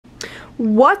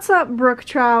What's up, brook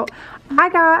trout? I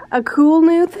got a cool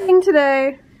new thing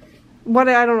today.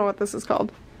 I don't know what this is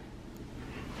called.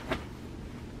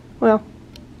 Well,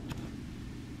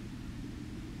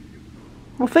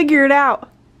 we'll figure it out.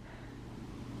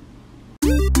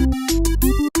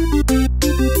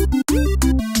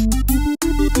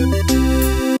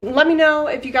 Let me know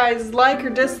if you guys like or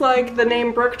dislike the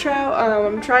name brook trout.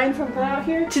 I'm trying something out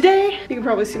here. Today, you can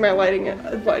probably see my lighting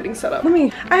setup.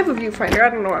 I have a viewfinder. I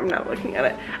don't know why I'm not looking at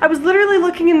it. I was literally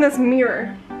looking in this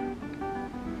mirror.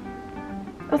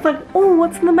 I was like, oh,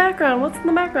 what's in the background? What's in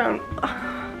the background?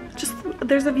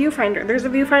 There's a viewfinder. There's a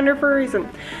viewfinder for a reason.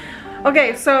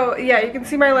 Okay, so yeah, you can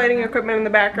see my lighting equipment in the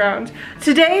background.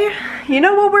 Today, you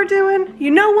know what we're doing?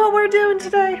 You know what we're doing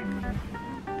today?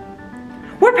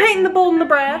 We're painting the Bold and the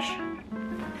Brash.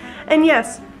 And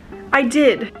yes, I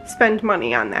did spend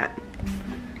money on that.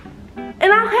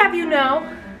 And I'll have you know,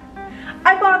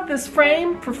 I bought this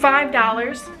frame for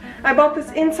 $5. I bought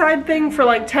this inside thing for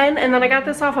like 10, and then I got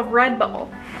this off of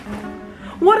Redbubble.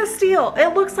 What a steal.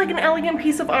 It looks like an elegant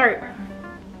piece of art.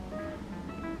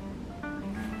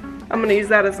 I'm gonna use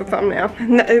that as a thumbnail,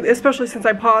 especially since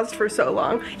I paused for so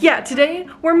long. Yeah, today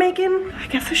we're making, I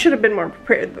guess I should have been more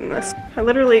prepared than this. I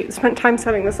literally spent time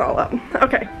setting this all up.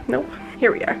 Okay, nope,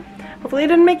 here we are. Hopefully it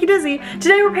didn't make you dizzy.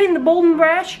 Today we're painting the Bold and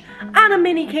Brash on a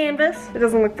mini canvas. It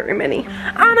doesn't look very mini.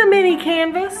 On a mini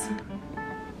canvas.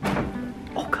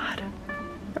 Oh God, I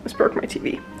almost broke my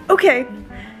TV. Okay,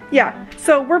 yeah,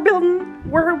 so we're building,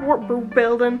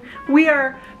 we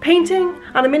are painting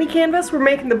on a mini canvas. We're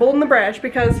making the Bold and the Brash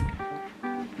because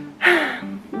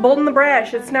Bold and the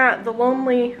Brash, it's not the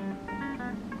lonely.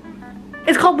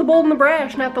 It's called the Bold and the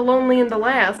Brash, not the lonely and the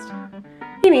last.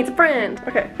 He needs a friend.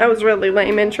 Okay, that was a really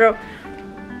lame intro.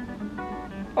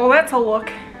 Oh, that's a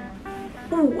look.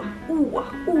 Ooh, ooh,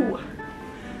 ooh.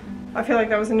 I feel like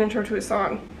that was an intro to a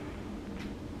song.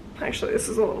 Actually, this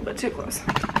is a little bit too close.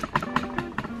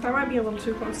 That might be a little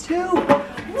too close too.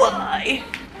 Why?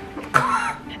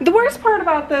 The worst part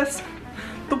about this,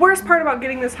 the worst part about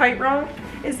getting this height wrong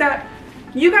is that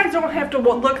you guys don't have to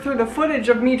look through the footage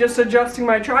of me just adjusting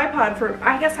my tripod for,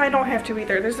 I guess I don't have to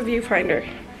either. There's a viewfinder.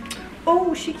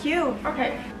 Oh, she cute.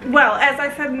 Okay. Well, as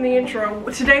I said in the intro,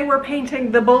 today we're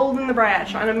painting the Bold and the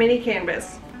Brash on a mini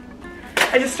canvas.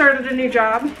 I just started a new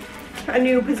job, a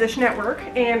new position at work,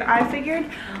 and I figured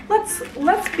let's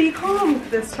be calm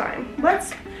this time.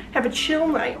 Let's have a chill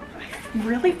night. I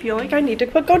really feel like I need to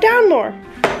go down more.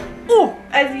 Oh,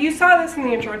 as you saw this in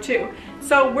the intro too.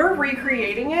 So we're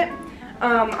recreating it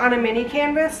on a mini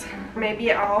canvas.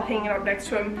 Maybe I'll hang it up next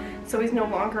to him so he's no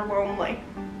longer lonely.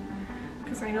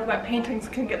 Because I know that paintings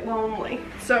can get lonely.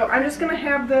 So I'm just gonna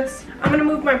have this, I'm gonna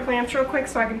move my plants real quick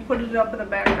so I can put it up in the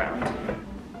background.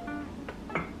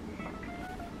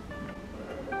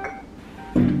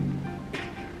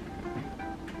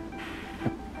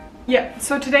 Yeah,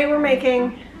 so today we're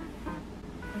making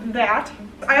that.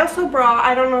 I also brought,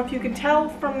 I don't know if you can tell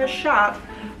from this shot,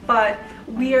 but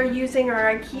we are using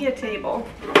our IKEA table.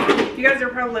 You guys are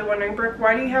probably wondering, Brooke,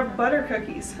 why do you have butter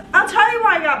cookies? I'll tell you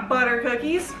why I got butter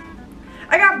cookies.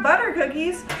 I got butter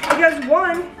cookies because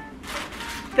one,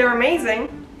 they're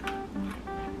amazing.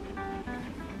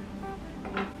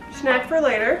 Snack for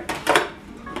later.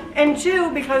 And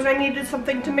two, because I needed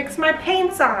something to mix my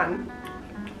paints on.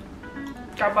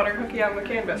 Got butter cookie on the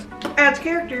canvas. Adds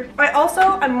character.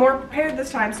 I'm more prepared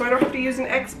this time, so I don't have to use an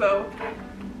Expo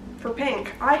for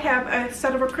pink. I have a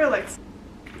set of acrylics.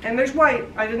 And there's white.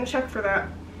 I didn't check for that.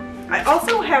 I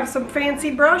also have some fancy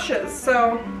brushes,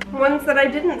 so ones that I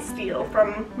didn't steal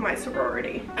from my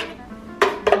sorority.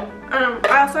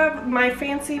 I also have my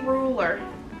fancy ruler.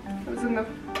 It was in the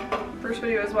first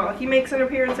video as well. He makes an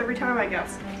appearance every time, I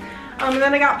guess. And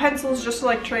then I got pencils just to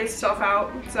like trace stuff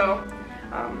out, so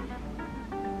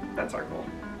that's our goal.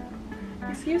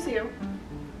 Excuse you.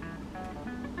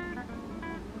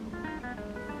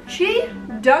 She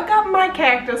dug up my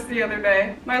cactus the other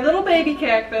day. My little baby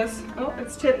cactus. Oh,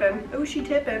 it's tipping. Oh, she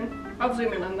tipping. I'll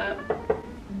zoom in on that.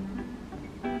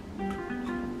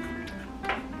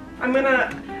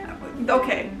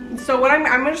 Okay, so what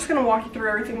I'm just gonna walk you through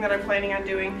everything that I'm planning on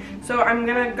doing. So I'm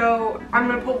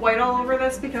gonna put white all over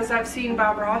this because I've seen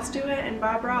Bob Ross do it, and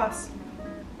Bob Ross,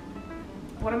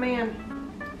 what a man.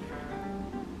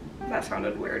 That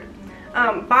sounded weird.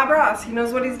 Bob Ross, he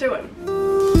knows what he's doing.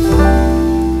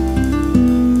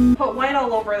 Put white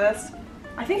all over this.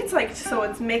 I think it's like, so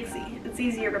it's mixy. It's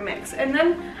easier to mix. And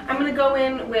then I'm gonna go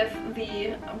in with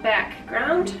the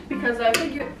background because I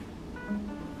figured,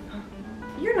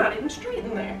 you're not even straight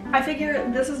in there. I figure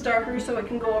this is darker so it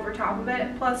can go over top of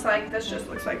it. Plus, like, this just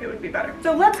looks like it would be better.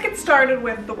 So let's get started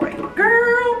with the white.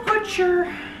 Girl, put your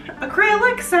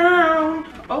acrylics on.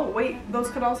 Oh wait, those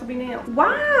could also be nails.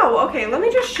 Wow, okay, let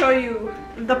me just show you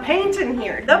the paint in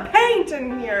here. The paint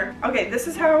in here. Okay, this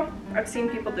is how I've seen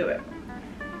people do it.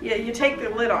 Yeah, you take the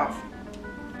lid off.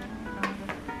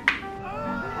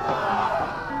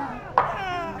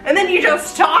 And then you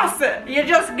just toss it. You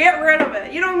just get rid of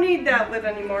it. You don't need that lid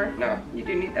anymore. No, you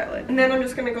do need that lid. And then I'm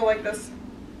just gonna go like this.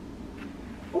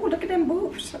 Oh, look at them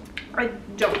boobs. I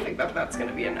don't think that that's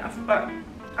gonna be enough, but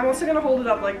I'm also gonna hold it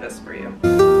up like this for you.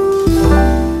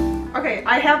 Okay,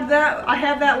 I have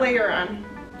that layer on.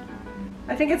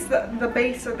 I think it's the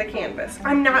base of the canvas.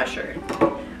 I'm not sure.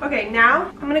 Okay,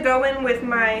 now I'm gonna go in with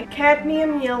my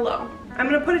cadmium yellow. I'm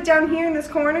gonna put it down here in this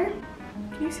corner.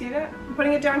 Can you see that? I'm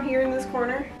putting it down here in this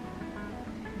corner.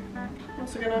 I'm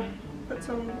also gonna put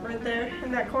some right there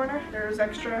in that corner. There's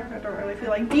extra. I don't really feel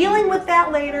like dealing with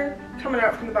that later. Coming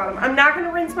out from the bottom. I'm not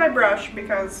gonna rinse my brush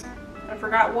because I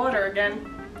forgot water again.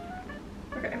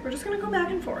 Okay, we're just gonna go back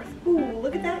and forth. Ooh,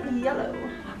 look at that yellow.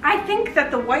 I think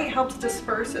that the white helps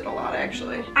disperse it a lot,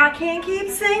 actually. I can't keep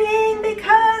singing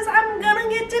because I'm gonna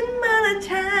get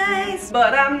demonetized,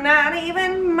 but I'm not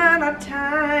even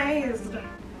monetized.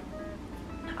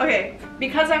 Okay,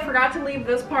 because I forgot to leave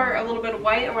this part a little bit of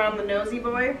white around the nosy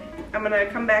boy, I'm gonna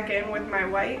come back in with my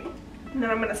white, and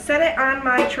then I'm gonna set it on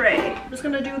my tray. I'm just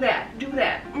gonna do that,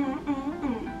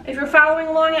 If you're following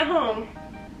along at home,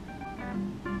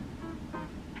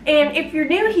 and if you're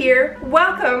new here,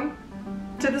 welcome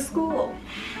to the school.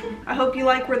 I hope you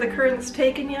like where the current's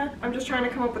taking you. I'm just trying to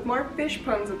come up with more fish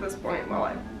puns at this point while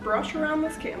I brush around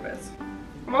this canvas.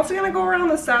 I'm also gonna go around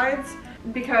the sides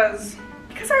because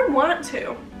I want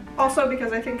to. Also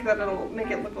because I think that it'll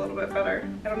make it look a little bit better.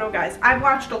 I don't know, guys. I've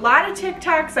watched a lot of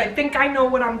TikToks. I think I know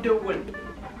what I'm doing.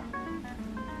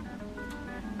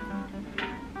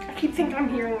 I keep thinking I'm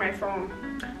hearing my phone.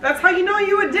 That's how you know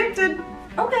you addicted.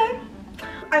 Okay.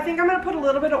 I think I'm gonna put a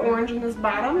little bit of orange in this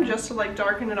bottom just to like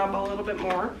darken it up a little bit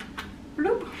more.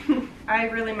 Bloop. I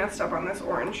really messed up on this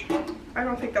orange. I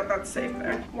don't think that that's safe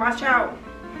there. Watch out.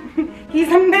 He's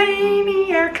a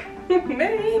maniac.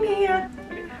 Maniac.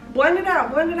 Blend it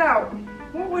out, blend it out.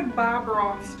 What would Bob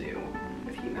Ross do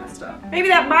if he messed up? Maybe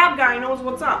that Bob guy knows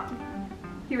what's up.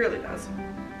 He really does.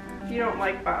 If you don't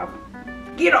like Bob,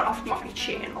 get off my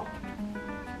channel.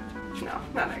 No,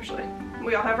 not actually.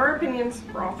 We all have our opinions.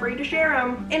 We're all free to share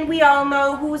them. And we all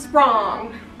know who's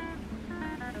wrong.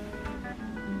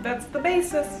 That's the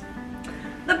basis.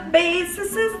 The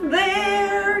basis is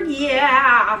there,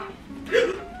 yeah.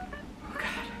 Oh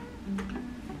God.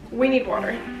 We need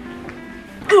water.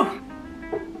 Ugh.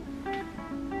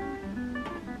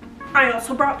 I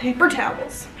also brought paper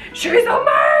towels. She's a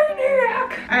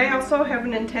maniac! I also have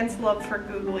an intense love for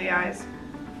googly eyes.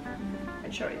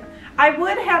 I'd show you. I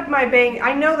would have my bangs,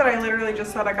 I know that I literally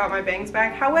just said I got my bangs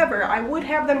back. However, I would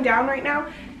have them down right now,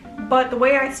 but the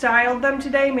way I styled them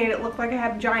today made it look like I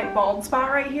had a giant bald spot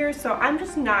right here, so I'm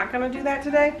just not gonna do that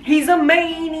today. He's a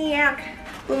maniac.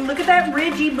 Look at that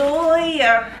ridgy boy.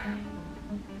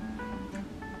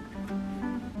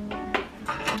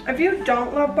 If you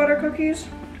don't love butter cookies,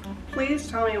 please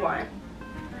tell me why.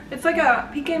 It's like a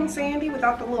pecan sandy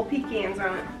without the little pecans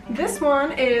on it. This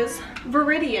one is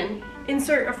Viridian.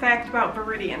 Insert a fact about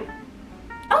Viridian.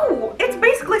 Oh, it's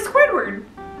basically Squidward.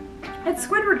 It's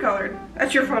Squidward colored.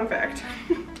 That's your fun fact.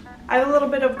 I have a little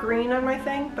bit of green on my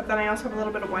thing, but then I also have a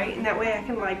little bit of white, and that way I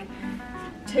can like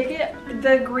take it.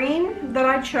 The green that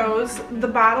I chose, the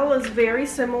bottle is very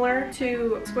similar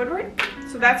to Squidward,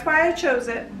 so that's why I chose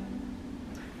it.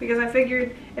 Because I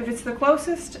figured if it's the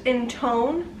closest in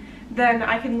tone, then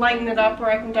I can lighten it up or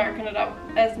I can darken it up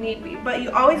as need be. But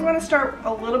you always want to start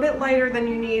a little bit lighter than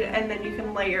you need, and then you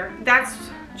can layer. That's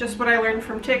just what I learned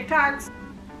from TikToks.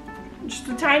 Just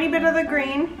a tiny bit of the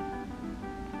green.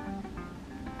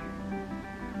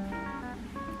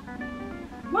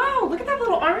 Wow, look at that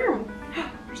little arm.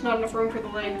 There's not enough room for the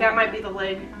leg. That might be the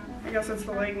leg. I guess it's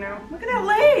the leg now. Look at that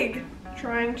leg!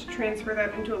 Trying to transfer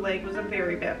that into a leg was a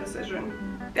very bad decision.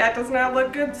 That does not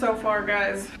look good so far,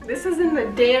 guys. This is in the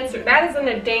dancer. That is in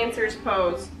a dancer's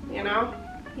pose, you know?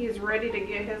 He's ready to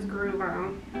get his groove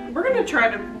on. We're gonna try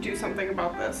to do something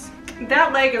about this.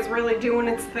 That leg is really doing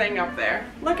its thing up there.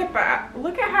 Look at that.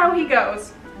 Look at how he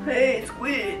goes. Hey,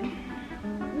 Squid.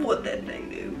 What that thing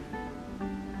do?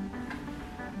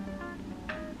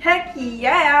 Heck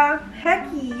yeah. Heck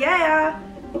yeah.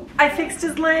 I fixed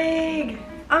his leg.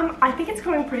 I think it's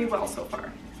going pretty well so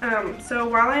far. So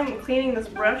while I'm cleaning this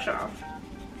brush off,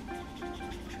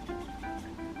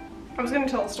 I was gonna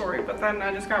tell a story, but then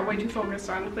I just got way too focused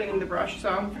on cleaning the brush,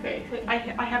 so. Okay, I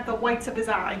have the whites of his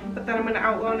eye, but then I'm gonna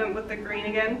outline it with the green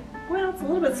again. Well, it's a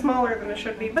little bit smaller than it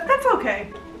should be, but that's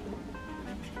okay.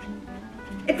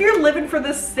 If you're living for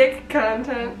this sick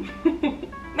content,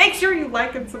 make sure you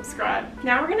like and subscribe.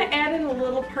 Now we're gonna add in a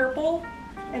little purple,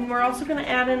 and we're also gonna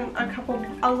add in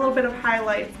a little bit of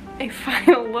highlight. A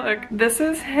final look. This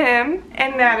is him,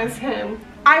 and that is him.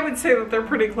 I would say that they're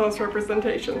pretty close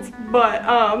representations, but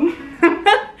I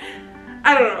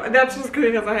don't know. That's just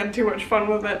because I had too much fun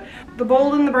with it. The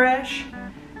Bold and the Brash,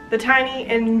 the tiny,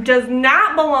 and does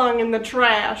not belong in the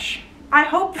trash. I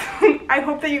hope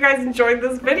that you guys enjoyed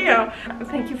this video.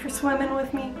 Thank you for swimming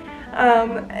with me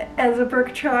as a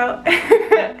brook trout.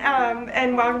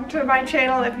 And welcome to my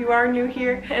channel if you are new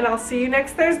here, and I'll see you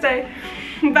next Thursday.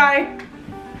 Bye.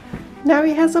 Now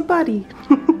he has a buddy.